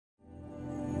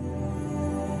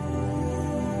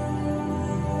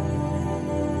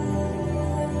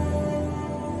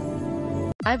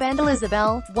Ibandel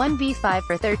Isabel, 1B 5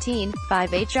 for 13,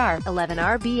 5 HR, 11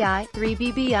 RBI, 3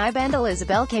 BB Ibandel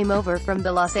Isabel came over from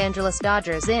the Los Angeles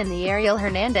Dodgers in the Ariel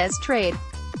Hernandez trade.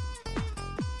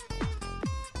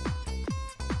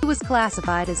 He was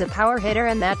classified as a power hitter,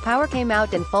 and that power came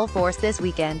out in full force this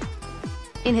weekend.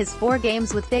 In his 4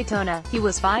 games with Daytona, he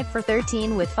was 5 for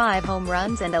 13 with 5 home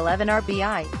runs and 11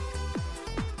 RBI.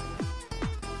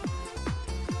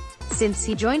 Since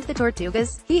he joined the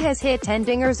Tortugas, he has hit 10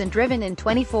 dingers and driven in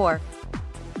 24.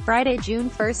 Friday, June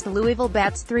 1st, Louisville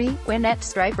Bats 3, Gwinnett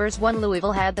Stripers 1.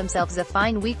 Louisville had themselves a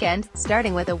fine weekend,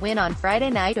 starting with a win on Friday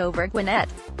night over Gwinnett.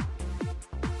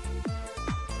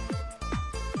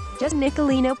 Just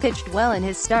Nicolino pitched well in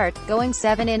his start, going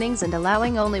 7 innings and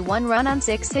allowing only 1 run on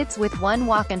 6 hits with 1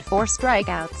 walk and 4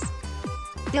 strikeouts.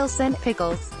 Dilson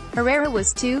Pickles Herrera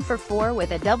was 2 for 4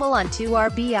 with a double on 2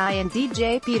 RBI, and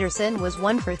DJ Peterson was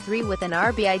 1 for 3 with an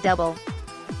RBI double.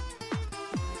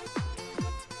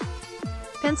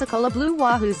 Pensacola Blue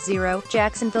Wahoos 0,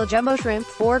 Jacksonville Jumbo Shrimp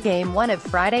 4. Game 1 of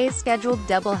Friday's scheduled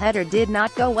doubleheader did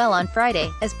not go well on Friday,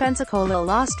 as Pensacola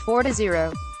lost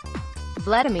 4-0.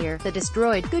 Vladimir "The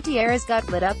Destroyed" Gutierrez got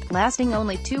lit up, lasting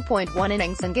only 2.1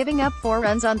 innings and giving up 4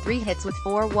 runs on 3 hits with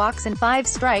 4 walks and 5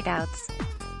 strikeouts.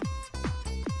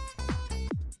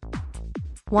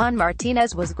 Juan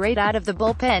Martinez was great out of the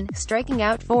bullpen, striking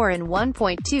out 4 in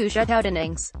 1.2 shutout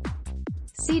innings.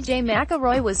 CJ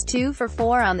McElroy was 2 for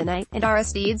 4 on the night, and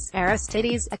Aristides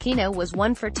Aquino was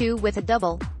 1 for 2 with a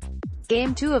double.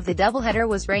 Game 2 of the doubleheader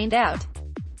was rained out.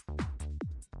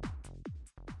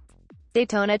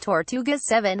 Daytona Tortugas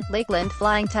 7, Lakeland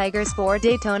Flying Tigers 4.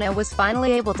 Daytona was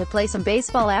finally able to play some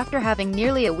baseball after having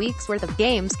nearly a week's worth of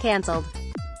games cancelled.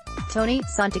 Tony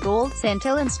Santigold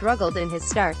Santillan struggled in his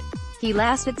start. He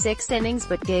lasted 6 innings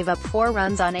but gave up 4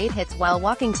 runs on 8 hits while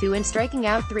walking 2 and striking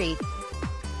out 3.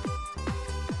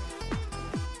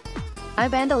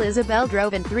 Ibandel Isabel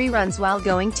drove in 3 runs while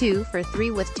going 2 for 3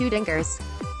 with 2 dingers.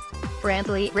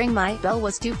 Brantley "Ring My Bell"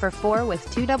 was 2 for 4 with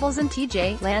 2 doubles, and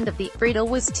TJ Land of the Friedel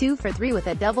was 2 for 3 with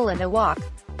a double and a walk.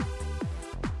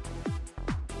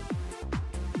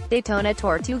 Daytona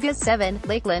Tortugas 7,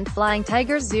 Lakeland Flying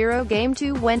Tigers 0. Game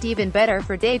 2 went even better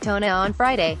for Daytona on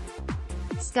Friday.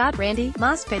 Scott "Randy"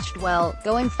 Moss pitched well,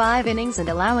 going 5 innings and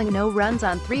allowing no runs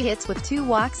on 3 hits with 2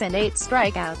 walks and 8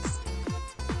 strikeouts.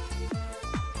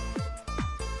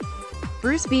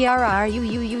 Bruce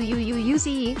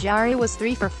 "Brrrruuuuuuuce" Jari was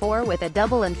 3 for 4 with a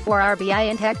double and 4 RBI,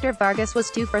 and Hector Vargas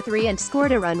was 2 for 3 and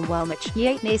scored a run, while Mitch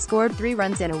Yatenay scored 3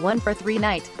 runs in a 1 for 3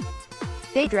 night.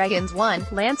 Day Dragons 1,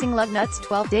 Lansing Lugnuts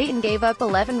 12. Dayton gave up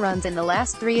 11 runs in the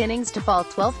last 3 innings to fall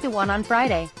 12-1 on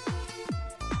Friday.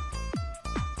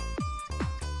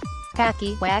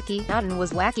 Packy Wacky Naughton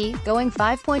was wacky, going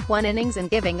 5.1 innings and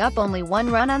giving up only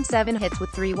 1 run on 7 hits with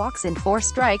 3 walks and 4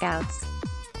 strikeouts.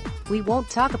 We won't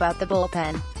talk about the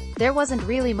bullpen. There wasn't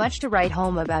really much to write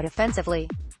home about offensively.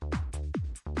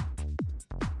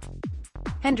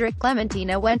 Hendrik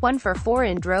Clementina went 1 for 4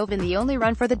 and drove in the only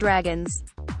run for the Dragons.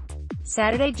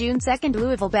 Saturday, June 2nd,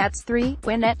 Louisville Bats 3,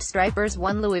 Gwinnett Stripers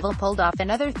 1. Louisville pulled off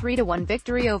another 3-1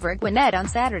 victory over Gwinnett on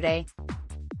Saturday.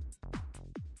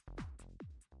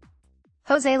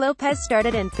 Jose Lopez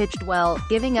started and pitched well,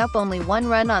 giving up only 1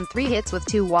 run on 3 hits with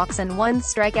 2 walks and 1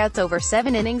 strikeouts over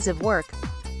 7 innings of work.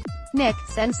 Nick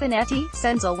Cincinnati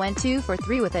Senzel went 2 for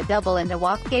 3 with a double and a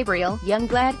walk. Gabriel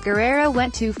Youngblood Guerrero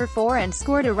went 2 for 4 and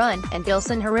scored a run, and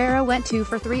Dilson Herrera went 2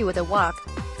 for 3 with a walk.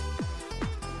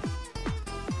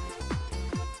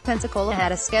 Pensacola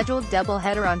had a scheduled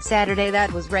doubleheader on Saturday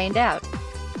that was rained out.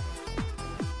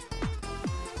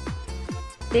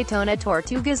 Daytona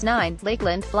Tortugas 9,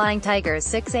 Lakeland Flying Tigers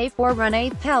 6. A 4-run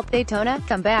 8th helped Daytona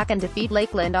come back and defeat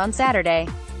Lakeland on Saturday.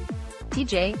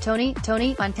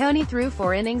 Tony Montoni threw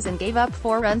 4 innings and gave up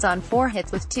 4 runs on 4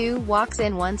 hits with 2 walks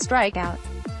and 1 strikeout.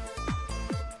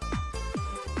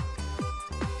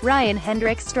 Ryan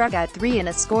Hendricks struck out 3 in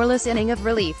a scoreless inning of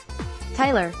relief.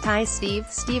 Steve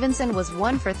Stevenson was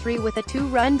 1 for 3 with a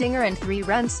 2-run dinger and 3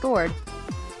 runs scored.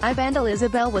 Ibandel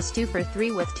Isabel was 2 for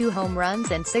 3 with 2 home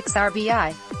runs and 6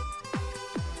 RBI.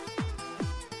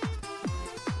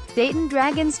 Dayton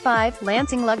Dragons 5,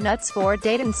 Lansing Lugnuts 4.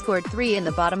 Dayton scored 3 in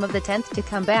the bottom of the 10th to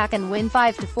come back and win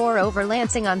 5-4 over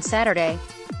Lansing on Saturday.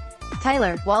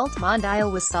 Walt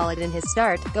Mondile was solid in his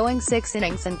start, going 6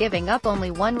 innings and giving up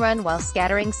only 1 run while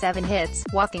scattering 7 hits,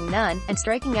 walking none, and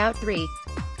striking out 3.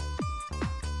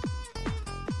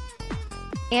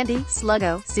 Andy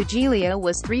 "Sluggo" Sugilio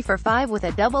was 3 for 5 with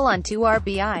a double on 2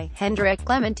 RBI. Hendrik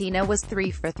Clementina was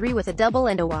 3 for 3 with a double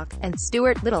and a walk, and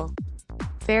Stuart Little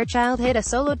Fairchild hit a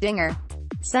solo dinger.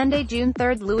 Sunday, June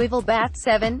 3, Louisville Bats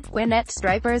 7, Gwinnett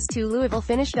Stripers 2. Louisville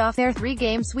finished off their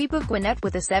three-game sweep of Gwinnett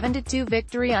with a 7-2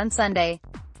 victory on Sunday.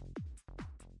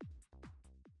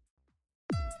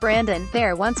 Brandon,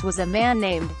 there once was a man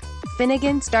named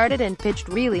Finnegan, started and pitched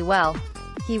really well.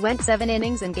 He went 7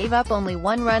 innings and gave up only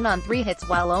 1 run on 3 hits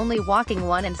while only walking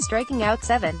 1 and striking out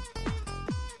 7.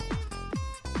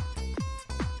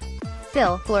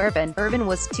 Phil Urban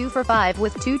was 2 for 5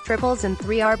 with 2 triples and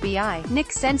 3 RBI. Nick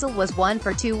Senzel was 1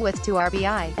 for 2 with 2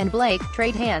 RBI. And Blake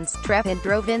trade hands Trepid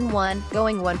drove in 1,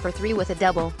 going 1 for 3 with a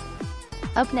double.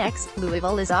 Up next,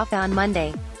 Louisville is off on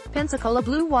Monday. Pensacola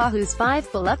Blue Wahoos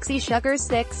 5, Biloxi Shuckers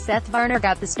 6. Seth Varner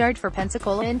got the start for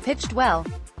Pensacola and pitched well.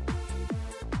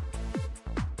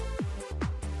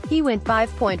 He went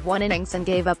 5.1 innings and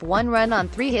gave up 1 run on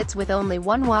 3 hits with only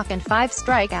 1 walk and 5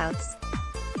 strikeouts.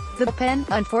 The bullpen,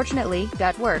 unfortunately,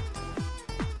 got worked.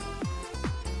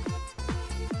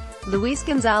 Luis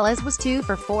Gonzalez was 2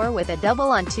 for 4 with a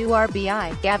double on 2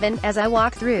 RBI. Gavin, as I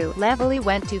walk through, Lavalley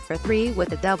went 2 for 3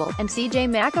 with a double, and CJ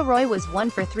McElroy was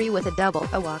 1 for 3 with a double,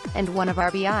 a walk, and 1 of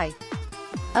RBI.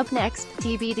 Up next,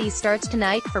 TBD starts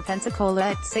tonight for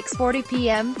Pensacola at 6:40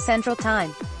 p.m. Central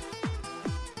Time.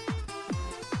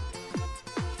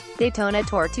 Daytona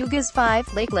Tortugas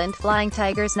 5, Lakeland Flying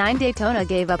Tigers 9. Daytona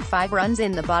gave up 5 runs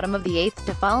in the bottom of the 8th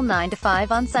to fall 9-5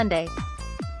 on Sunday.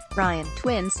 Ryan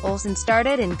Twins Olsen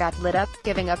started and got lit up,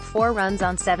 giving up 4 runs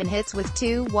on 7 hits with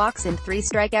 2 walks and 3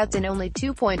 strikeouts in only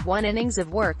 2.1 innings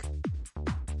of work.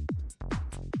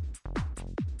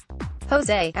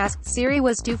 Jose Siri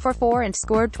was 2 for 4 and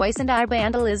scored twice, and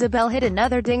Ibandel Isabel hit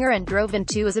another dinger and drove in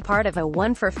 2 as a part of a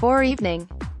 1 for 4 evening.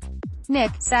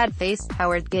 Nick Sadface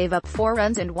Howard gave up 4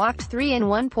 runs and walked 3 in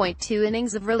 1.2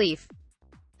 innings of relief.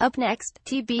 Up next,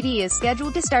 TBD is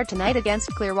scheduled to start tonight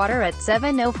against Clearwater at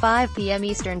 7:05 p.m.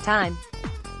 Eastern Time.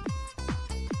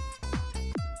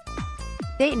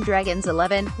 Dayton Dragons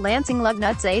 11, Lansing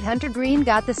Lugnuts 8. Hunter Green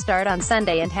got the start on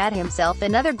Sunday and had himself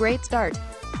another great start.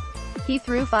 He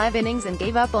threw 5 innings and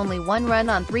gave up only 1 run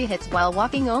on 3 hits while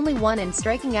walking only 1 and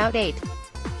striking out 8.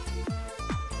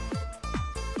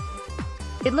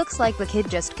 It looks like the kid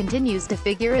just continues to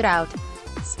figure it out.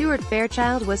 Stuart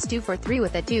Fairchild was 2 for 3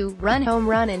 with a 2-run home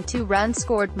run and 2 runs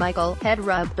scored. Michael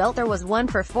Head-Rub Belter was 1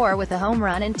 for 4 with a home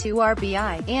run and 2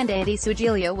 RBI, and Andy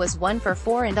Sugilio was 1 for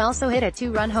 4 and also hit a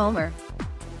 2-run homer.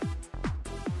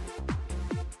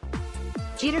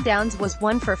 Jeter Downs was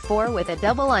 1 for 4 with a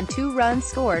double on 2 runs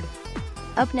scored.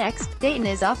 Up next, Dayton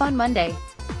is off on Monday.